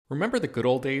Remember the good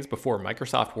old days before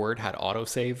Microsoft Word had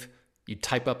autosave? You'd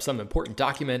type up some important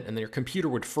document and then your computer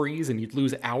would freeze and you'd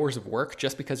lose hours of work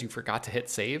just because you forgot to hit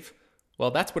save?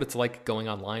 Well, that's what it's like going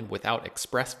online without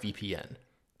ExpressVPN.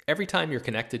 Every time you're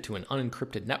connected to an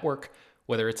unencrypted network,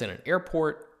 whether it's in an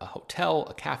airport, a hotel,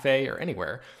 a cafe, or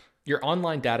anywhere, your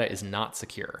online data is not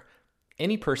secure.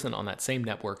 Any person on that same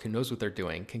network who knows what they're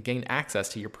doing can gain access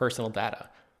to your personal data.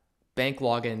 Bank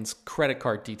logins, credit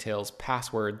card details,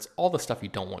 passwords, all the stuff you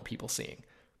don't want people seeing.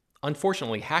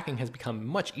 Unfortunately, hacking has become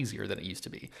much easier than it used to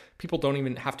be. People don't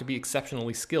even have to be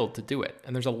exceptionally skilled to do it,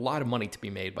 and there's a lot of money to be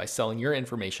made by selling your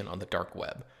information on the dark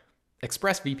web.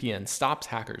 ExpressVPN stops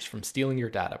hackers from stealing your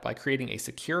data by creating a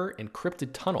secure, encrypted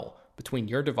tunnel between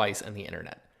your device and the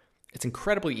internet. It's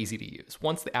incredibly easy to use.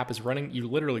 Once the app is running, you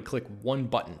literally click one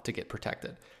button to get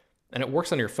protected. And it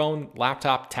works on your phone,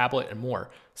 laptop, tablet, and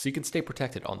more, so you can stay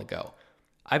protected on the go.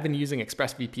 I've been using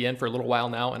ExpressVPN for a little while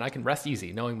now, and I can rest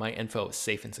easy knowing my info is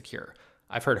safe and secure.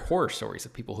 I've heard horror stories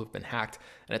of people who've been hacked,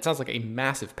 and it sounds like a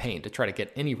massive pain to try to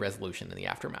get any resolution in the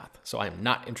aftermath, so I am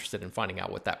not interested in finding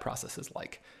out what that process is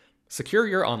like. Secure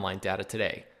your online data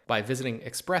today by visiting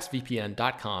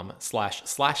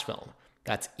expressvpn.com/film.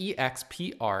 That's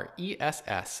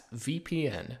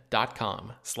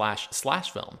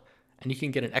expressvpn.com//film, and you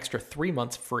can get an extra 3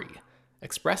 months free.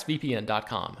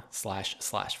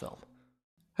 expressvpn.com//film.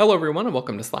 Hello, everyone, and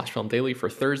welcome to Slash Film Daily for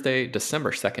Thursday,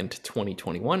 December 2nd,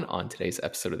 2021. On today's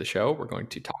episode of the show, we're going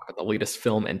to talk about the latest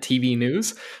film and TV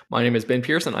news. My name is Ben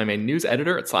Pearson. I'm a news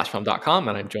editor at slashfilm.com,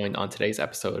 and I'm joined on today's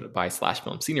episode by Slash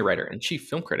Film senior writer and chief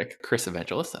film critic, Chris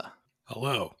Evangelista.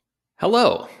 Hello.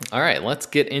 Hello. All right, let's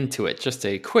get into it. Just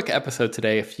a quick episode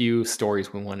today, a few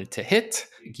stories we wanted to hit.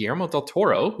 Guillermo del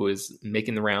Toro, who is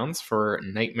making the rounds for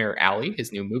Nightmare Alley,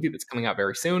 his new movie that's coming out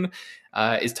very soon,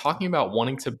 is talking about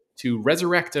wanting to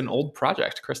resurrect an old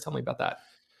project. Chris, tell me about that.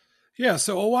 Yeah,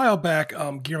 so a while back,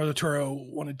 Guillermo del Toro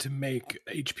wanted to make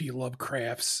H.P.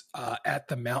 Lovecraft's At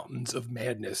the Mountains of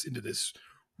Madness into this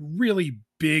really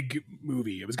big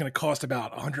movie. It was going to cost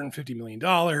about $150 million,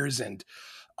 and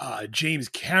James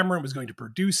Cameron was going to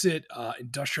produce it.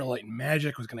 Industrial Light and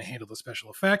Magic was going to handle the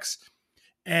special effects,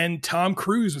 and Tom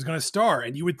Cruise was going to star.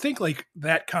 And you would think like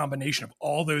that combination of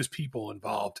all those people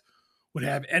involved would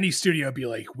have any studio be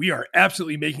like, we are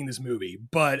absolutely making this movie.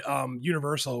 But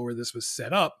Universal, where this was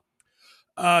set up,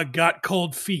 got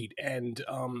cold feet, and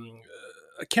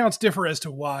accounts differ as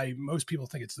to why. Most people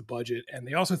think it's the budget, and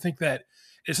they also think that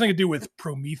it's something to do with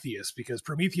Prometheus, because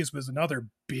Prometheus was another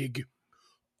big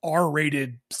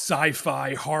R-rated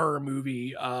sci-fi horror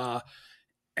movie, and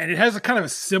it has a kind of a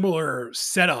similar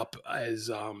setup as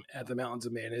At the Mountains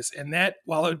of Madness. And that,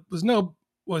 while it was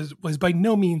by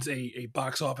no means a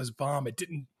box office bomb, it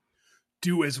didn't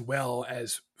do as well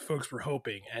as folks were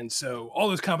hoping, and so all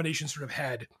those combinations sort of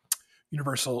had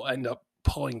Universal end up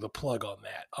pulling the plug on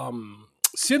that.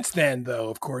 Since then, though,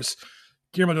 of course,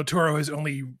 Guillermo del Toro has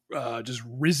only just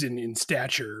risen in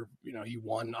stature. You know, he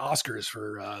won Oscars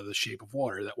for The Shape of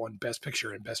Water, that won Best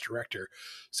Picture and Best Director.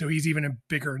 So he's even a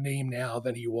bigger name now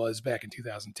than he was back in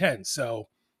 2010. So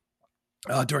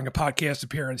during a podcast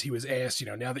appearance, he was asked,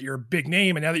 now that you're a big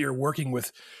name and now that you're working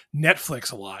with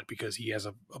Netflix a lot, because he has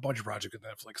a bunch of projects with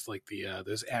Netflix, like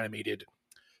those animated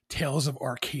Tales of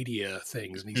Arcadia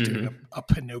things, and he's doing a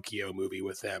Pinocchio movie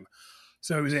with them.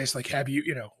 So he was asked, like,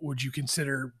 would you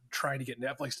consider trying to get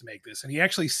Netflix to make this? And he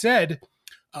actually said,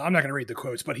 I'm not going to read the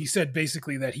quotes, but he said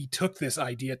basically that he took this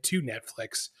idea to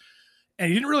Netflix, and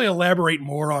he didn't really elaborate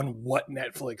more on what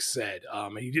Netflix said.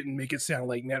 And he didn't make it sound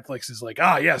like Netflix is like,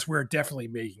 yes, we're definitely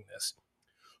making this.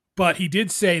 But he did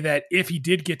say that if he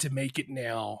did get to make it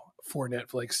now for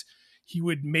Netflix, he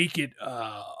would make it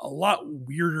a lot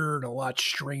weirder and a lot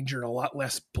stranger and a lot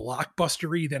less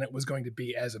blockbustery than it was going to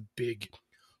be as a big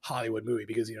Hollywood movie,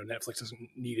 because Netflix doesn't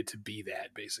need it to be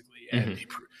that, basically. And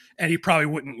he probably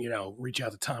wouldn't reach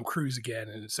out to Tom Cruise again.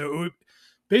 And so it would,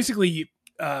 basically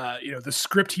the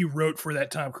script he wrote for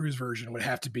that Tom Cruise version would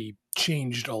have to be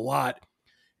changed a lot,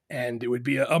 and it would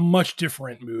be a much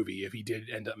different movie if he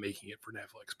did end up making it for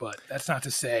Netflix. But that's not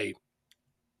to say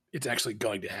it's actually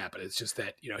going to happen. It's just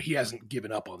that he hasn't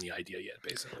given up on the idea yet,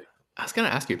 basically. I was going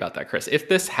to ask you about that, Chris. If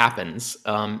this happens,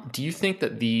 do you think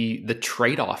that the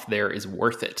trade-off there is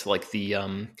worth it? Like the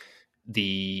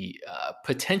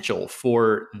potential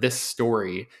for this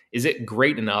story, is it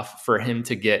great enough for him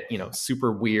to get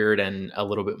super weird and a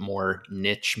little bit more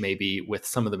niche maybe with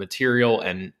some of the material?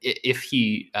 And if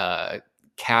he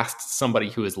casts somebody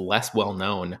who is less well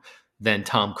known than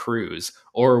Tom Cruise,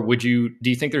 or do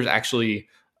you think there's actually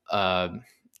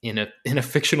in a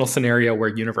fictional scenario where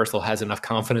Universal has enough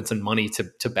confidence and money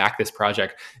to back this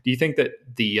project, do you think that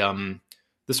the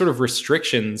the sort of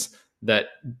restrictions that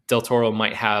Del Toro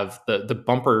might have, the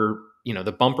bumper,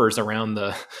 the bumpers around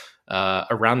the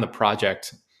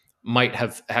project might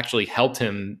have actually helped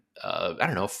him, I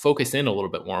don't know, focus in a little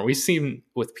bit more. We've seen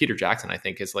with Peter Jackson, I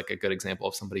think, is like a good example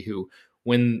of somebody who,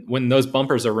 when those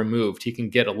bumpers are removed, he can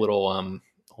get a little, I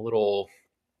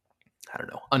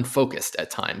don't know, unfocused at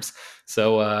times.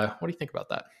 So, what do you think about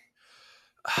that?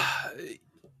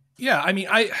 Yeah, I mean,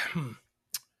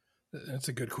 that's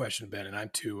a good question, Ben, and I'm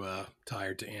too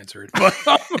tired to answer it. But,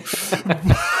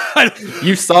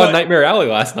 you saw Nightmare Alley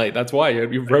last night. That's why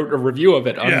you wrote a review of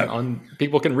it on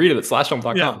people can read it at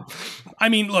slashfilm.com. Yeah. I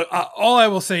mean, look, all I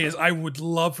will say is I would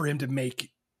love for him to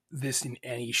make this in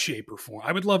any shape or form.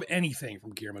 I would love anything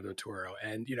from Guillermo del Toro.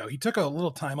 And, he took a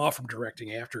little time off from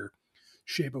directing after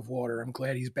Shape of Water. I'm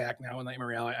glad he's back now in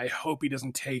Nightmare Alley. I hope he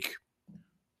doesn't take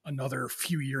another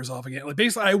few years off again. Like,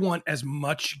 basically, I want as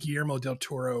much Guillermo del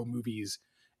Toro movies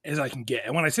as I can get.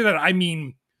 And when I say that, I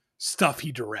mean stuff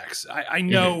he directs. I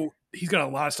know he's got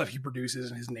a lot of stuff he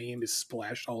produces and his name is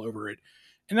splashed all over it.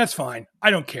 And that's fine. I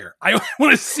don't care. I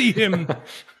want to see him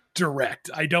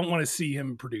direct. I don't want to see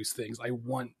him produce things. I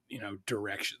want,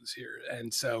 directions here.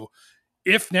 And so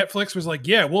if Netflix was like,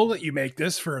 yeah, we'll let you make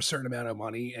this for a certain amount of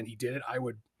money, and he did it, I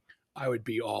would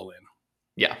be all in.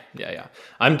 Yeah.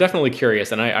 I'm definitely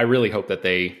curious, and I really hope that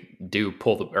they do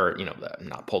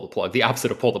not pull the plug. The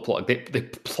opposite of pull the plug. They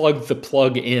plug the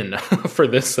plug in for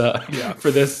this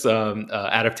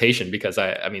adaptation, because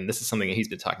I mean, this is something that he's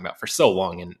been talking about for so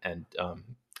long, and I'm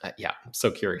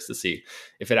so curious to see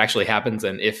if it actually happens,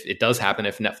 and if it does happen,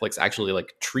 if Netflix actually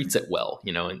like treats it well,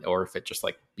 or if it just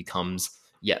like becomes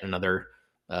yet another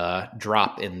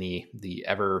drop in the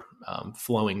ever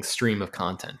flowing stream of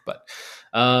content. But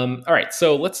all right,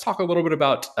 so let's talk a little bit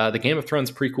about the Game of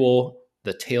Thrones prequel,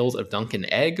 The Tales of Dunk and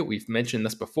Egg. We've mentioned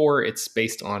this before. It's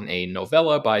based on a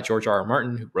novella by George R.R.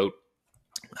 Martin, who wrote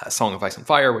Song of Ice and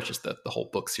Fire, which is the whole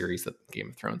book series that Game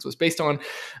of Thrones was based on.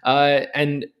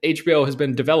 And HBO has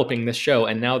been developing this show,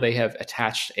 and now they have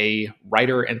attached a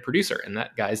writer and producer, and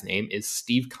that guy's name is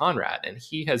Steve Conrad. And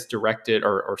he has directed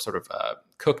or sort of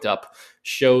cooked up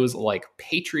shows like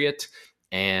Patriot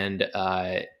and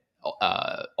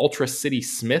Ultra City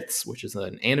Smiths, which is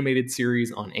an animated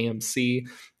series on AMC.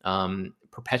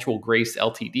 Perpetual Grace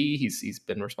Ltd. He's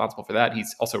been responsible for that.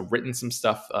 He's also written some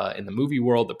stuff in the movie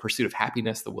world, The Pursuit of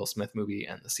Happiness, the Will Smith movie,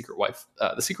 and The Secret Life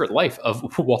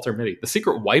of Walter Mitty. The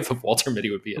Secret Wife of Walter Mitty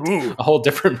would be a whole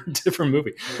different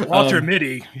movie. Walter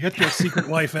Mitty, get your secret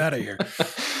wife out of here.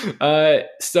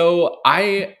 So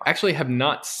I actually have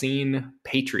not seen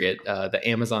Patriot, the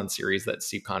Amazon series that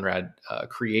Steve Conrad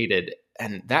created,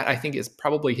 and that I think is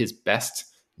probably his best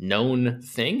known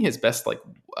thing, his best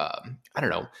I don't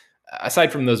know.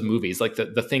 Aside from those movies, like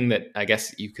the thing that I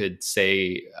guess you could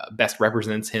say best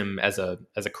represents him as a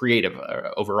creative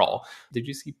overall. Did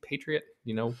you see Patriot?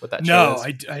 You know what that show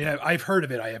is? No, I've heard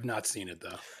of it. I have not seen it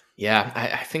though. Yeah,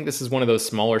 I think this is one of those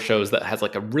smaller shows that has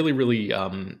like a really, really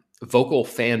vocal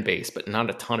fan base, but not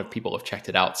a ton of people have checked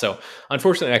it out. So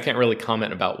unfortunately, I can't really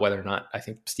comment about whether or not I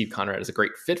think Steve Conrad is a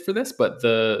great fit for this, but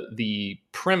the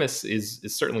premise is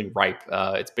certainly ripe.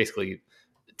 It's basically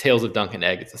Tales of Dunk and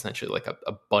Egg. It's essentially like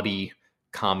a buddy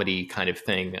comedy kind of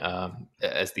thing,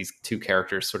 as these two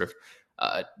characters sort of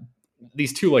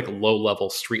these two like low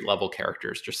level street level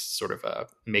characters just sort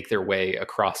of make their way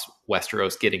across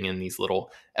Westeros, getting in these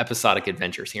little episodic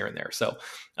adventures here and there. So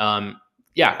I'm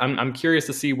curious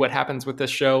to see what happens with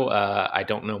this show. I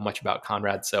don't know much about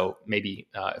Conrad, so maybe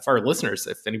if our listeners,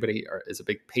 if anybody is a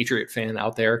big Patriot fan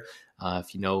out there,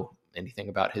 if you know anything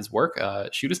about his work,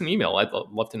 shoot us an email. I'd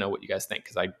love to know what you guys think,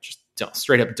 because I just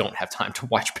straight up don't have time to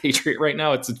watch Patriot right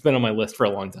now. It's been on my list for a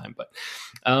long time. But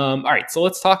all right, so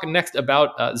let's talk next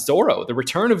about Zorro, the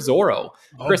return of Zorro.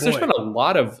 Chris, there's been a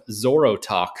lot of Zorro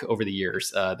talk over the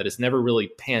years that has never really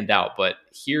panned out, but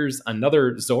here's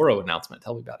another Zorro announcement.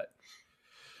 Tell me about it.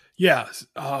 Yeah.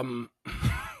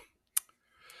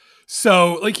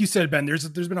 So like you said, Ben, there's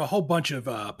been a whole bunch of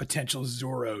potential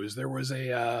Zorros. There was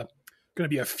going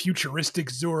to be a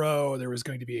futuristic Zorro. There was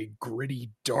going to be a gritty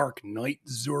Dark Knight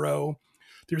Zorro.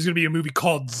 There was going to be a movie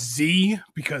called Z,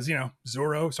 because,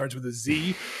 Zorro starts with a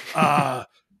Z. At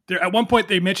one point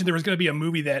they mentioned there was going to be a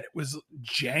movie that was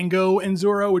Django and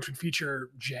Zorro, which would feature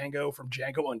Django from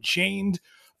Django Unchained.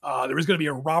 There was going to be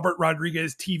a Robert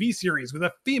Rodriguez TV series with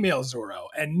a female Zorro,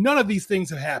 and none of these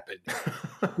things have happened,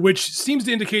 which seems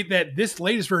to indicate that this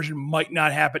latest version might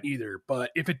not happen either. But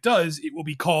if it does, it will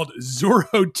be called Zorro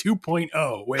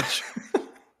 2.0, which,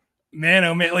 man,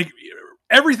 oh man, like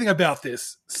everything about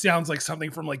this sounds like something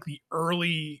from like the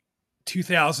early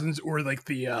 2000s or like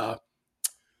the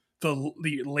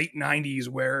late 90s,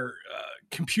 where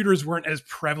computers weren't as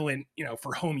prevalent,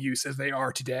 for home use as they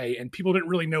are today, and people didn't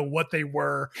really know what they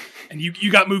were. And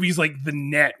you got movies like The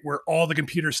Net, where all the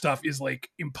computer stuff is like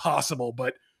impossible,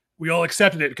 but we all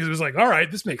accepted it because it was like, all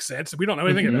right, this makes sense. We don't know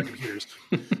anything about computers.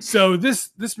 So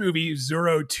this movie,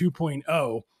 Zorro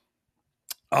 2.0,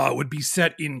 would be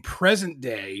set in present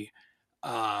day.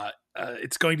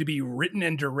 It's going to be written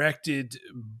and directed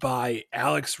by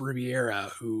Alex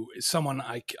Riviera, who is someone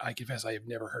I confess I have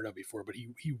never heard of before, but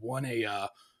he won a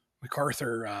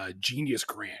MacArthur Genius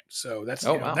Grant. So that's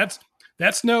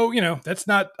that's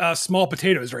not small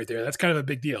potatoes right there. That's kind of a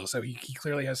big deal. So he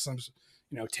clearly has some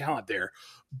talent there.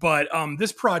 But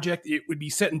this project, it would be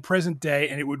set in present day,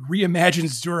 and it would reimagine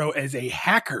Zorro as a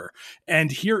hacker.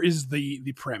 And here is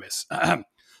the premise.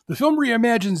 The film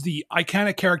reimagines the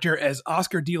iconic character as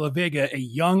Oscar de la Vega, a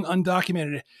young,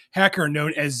 undocumented hacker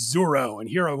known as Zorro. And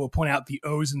here I will point out the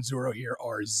O's in Zorro here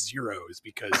are zeros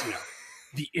because,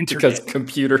 the internet. Because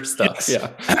computer stuff,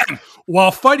 yeah.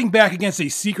 While fighting back against a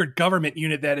secret government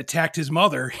unit that attacked his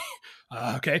mother,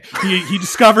 he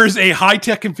discovers a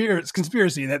high-tech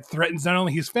conspiracy that threatens not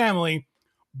only his family,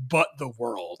 but the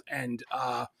world. And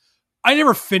I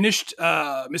never finished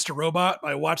Mr. Robot.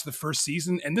 I watched the first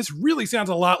season, and this really sounds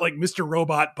a lot like Mr.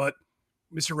 Robot, but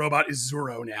Mr. Robot is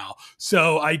Zorro now.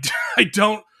 So I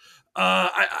don't.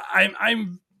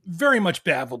 I'm very much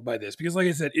baffled by this because, like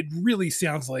I said, it really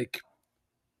sounds like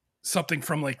something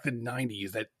from like the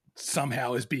 90s that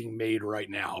somehow is being made right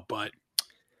now. But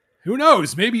who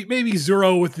knows? Maybe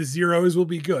Zorro with the zeros will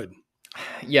be good.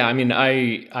 Yeah, I mean,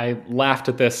 I laughed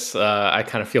at this. I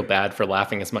kind of feel bad for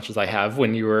laughing as much as I have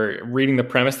when you were reading the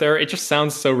premise there. It just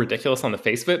sounds so ridiculous on the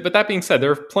face of it. But that being said,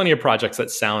 there are plenty of projects that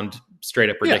sound straight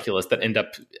up ridiculous that end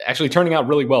up actually turning out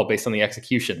really well based on the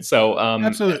execution. So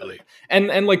absolutely.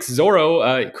 And like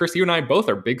Zorro, Chris, you and I both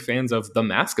are big fans of The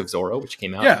Mask of Zorro, which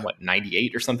came out in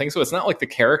 98 or something. So it's not like the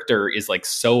character is like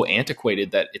so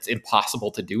antiquated that it's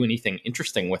impossible to do anything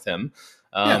interesting with him.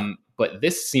 But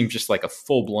this seems just like a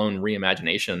full-blown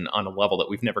reimagination on a level that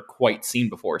we've never quite seen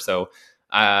before. So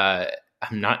I'm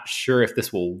not sure if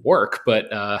this will work, but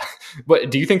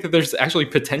do you think that there's actually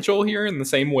potential here in the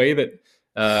same way that,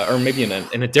 or maybe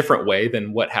in a different way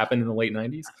than what happened in the late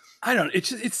 90s? I don't know.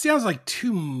 It sounds like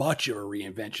too much of a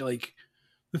reinvention. Like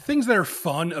the things that are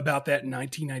fun about that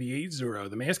 1998 Zorro,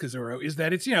 The Mask of Zorro, is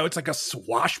that it's like a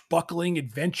swashbuckling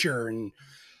adventure and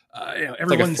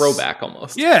everyone's like a throwback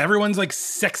almost. Yeah, everyone's like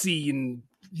sexy and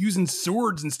using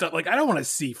swords and stuff. Like, I don't want to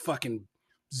see fucking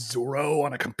Zorro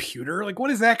on a computer. Like,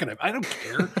 what is that gonna? I don't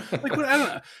care. Like, what? I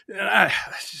don't know.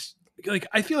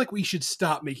 I feel like we should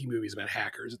stop making movies about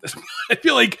hackers at this point. I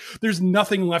feel like there's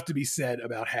nothing left to be said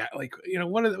about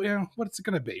what's it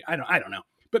gonna be? I don't know.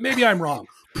 But maybe I'm wrong.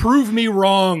 Prove me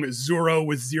wrong, Zorro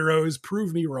with zeros.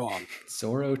 Prove me wrong.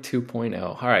 Zorro 2.0.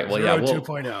 All right. Well, Zorro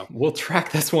 2.0. We'll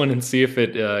track this one and see if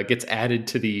it gets added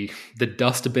to the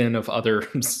dustbin of other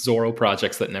Zorro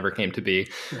projects that never came to be.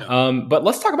 Yeah. But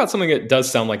let's talk about something that does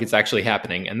sound like it's actually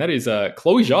happening, and that is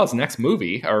Chloe Zhao's next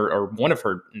movie, or one of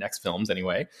her next films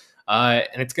anyway. And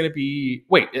it's going to be...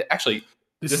 Wait, actually...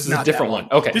 This is a different one.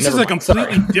 Okay, this is a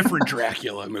completely different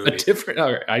Dracula movie.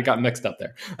 All right, I got mixed up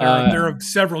there. There are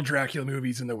several Dracula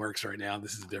movies in the works right now.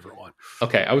 This is a different one.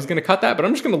 Okay, I was going to cut that, but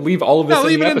I'm just going to leave all of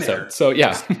this in the episode. So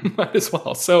yeah, might as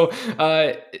well. So,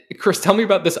 Chris, tell me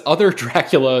about this other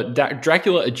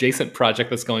Dracula adjacent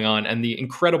project that's going on, and the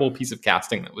incredible piece of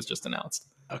casting that was just announced.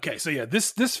 Okay, so yeah,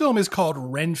 this film is called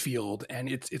Renfield, and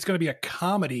it's going to be a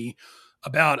comedy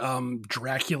about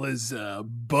Dracula's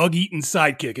bug-eaten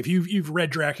sidekick. If you've read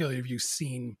Dracula, if you've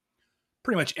seen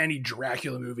pretty much any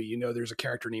Dracula movie, you know there's a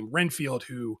character named Renfield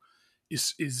who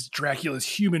is Dracula's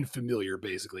human familiar,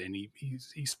 basically, and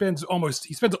he spends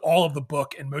all of the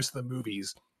book and most of the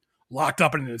movies locked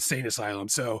up in an insane asylum.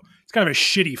 So it's kind of a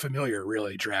shitty familiar,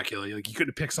 really, Dracula. Like, you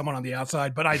couldn't pick someone on the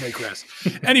outside, but I digress.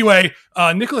 Anyway,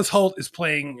 Nicholas Hoult is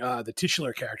playing the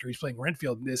titular character. He's playing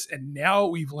Renfield in this, and now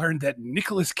we've learned that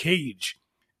Nicolas Cage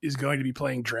is going to be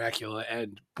playing Dracula,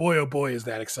 and boy, oh boy, is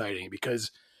that exciting, because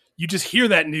you just hear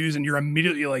that news and you're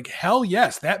immediately like, hell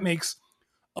yes, that makes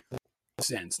a lot of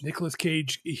sense. Nicolas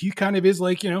Cage, he kind of is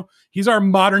like, he's our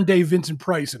modern day Vincent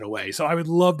Price in a way. So I would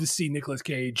love to see Nicolas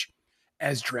Cage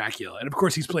as Dracula. And of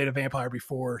course, he's played a vampire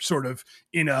before, sort of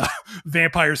in a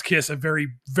Vampire's Kiss, a very,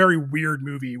 very weird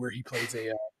movie where he plays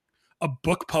a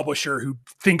book publisher who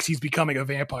thinks he's becoming a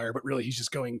vampire, but really he's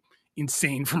just going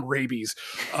insane from rabies.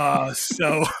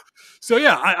 So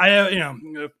yeah, I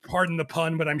pardon the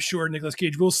pun, but I'm sure Nicolas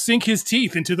Cage will sink his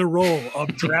teeth into the role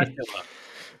of Dracula.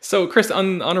 So, Chris,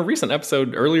 on a recent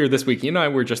episode earlier this week, you and I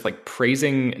were just like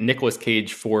praising Nicolas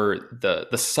Cage for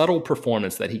the subtle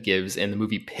performance that he gives in the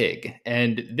movie Pig.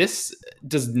 And this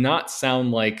does not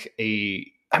sound like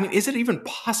I mean, is it even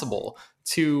possible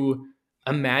to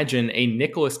imagine a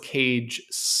Nicolas Cage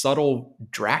subtle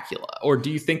Dracula? Or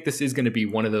do you think this is going to be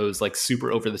one of those like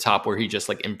super over the top where he just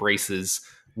like embraces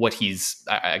what he's,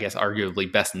 I guess,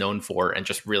 arguably best known for and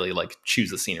just really like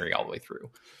chews the scenery all the way through?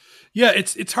 Yeah,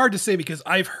 it's hard to say because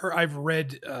I've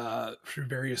read through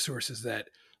various sources that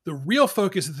the real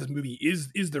focus of this movie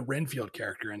is the Renfield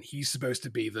character, and he's supposed to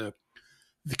be the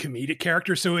comedic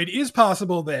character. So it is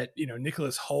possible that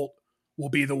Nicholas Hoult will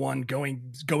be the one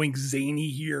going zany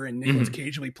here, and Nicolas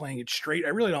Cage will be playing it straight. I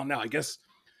really don't know. I guess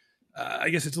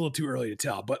it's a little too early to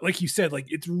tell. But like you said, like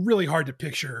it's really hard to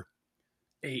picture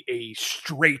a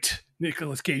straight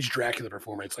Nicolas Cage Dracula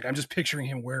performance. Like I'm just picturing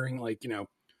him wearing like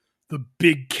the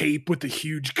big cape with the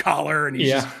huge collar, and he's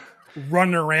just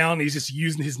running around. He's just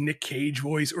using his Nick Cage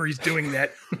voice, or he's doing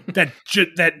that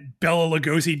Bela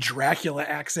Lugosi Dracula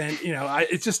accent.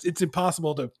 It's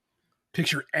impossible to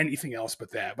picture anything else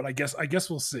but that. But I guess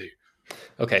we'll see.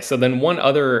 Okay, so then one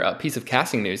other piece of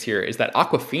casting news here is that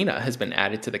Awkwafina has been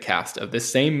added to the cast of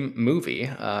this same movie.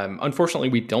 Unfortunately,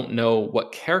 we don't know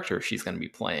what character she's going to be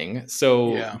playing.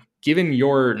 So, given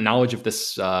your knowledge of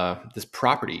this this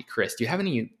property, Chris, do you have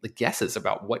any guesses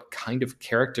about what kind of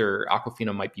character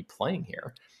Awkwafina might be playing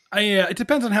here? It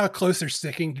depends on how close they're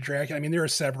sticking to Dracula. I mean, there are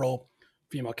several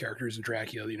female characters in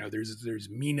Dracula. There's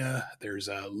Mina, there's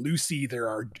Lucy,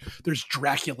 there's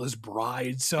Dracula's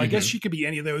bride. So I guess she could be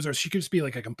any of those, or she could just be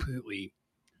like a completely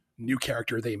new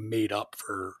character they made up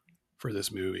for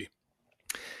this movie.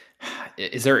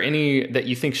 Is there any that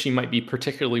you think she might be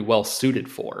particularly well suited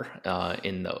for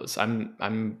in those? I don't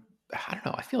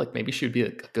know. I feel like maybe she would be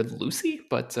a good Lucy,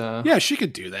 but yeah, she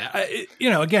could do that.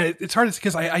 Again, it's hard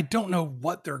because I don't know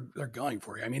what they're going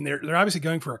for. I mean, they're obviously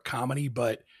going for a comedy,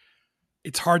 but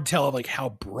it's hard to tell like how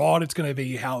broad it's going to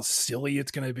be, how silly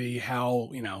it's going to be, how,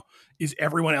 is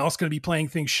everyone else going to be playing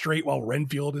things straight while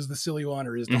Renfield is the silly one,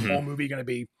 or is the whole movie going to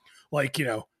be like,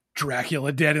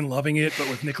 Dracula Dead and Loving It, but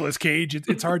with Nicolas Cage?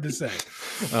 It's hard to say.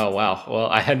 Oh, wow. Well,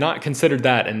 I had not considered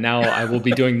that, and now I will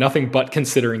be doing nothing but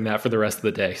considering that for the rest of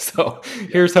the day. So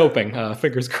here's hoping,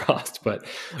 fingers crossed. But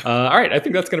all right, I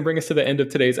think that's going to bring us to the end of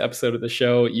today's episode of the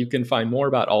show. You can find more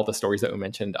about all the stories that we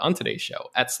mentioned on today's show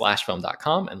at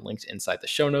slashfilm.com and linked inside the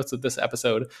show notes of this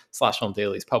episode. Slash Film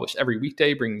Daily is published every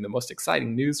weekday, bringing the most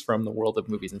exciting news from the world of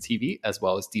movies and TV, as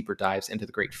well as deeper dives into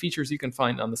the great features you can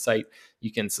find on the site.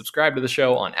 You can subscribe to the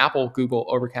show on Apple, Google,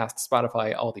 Overcast,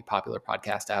 Spotify, all the popular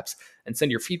podcast apps, and send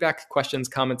your feedback, questions,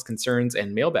 comments, concerns,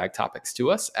 and mailbag topics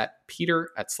to us at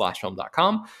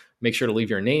peter@slashfilm.com. Make sure to leave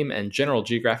your name and general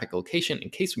geographic location in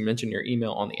case we mention your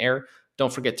email on the air.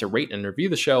 Don't forget to rate and review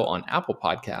the show on Apple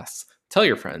Podcasts. Tell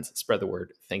your friends, spread the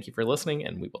word. Thank you for listening,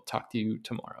 and we will talk to you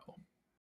tomorrow.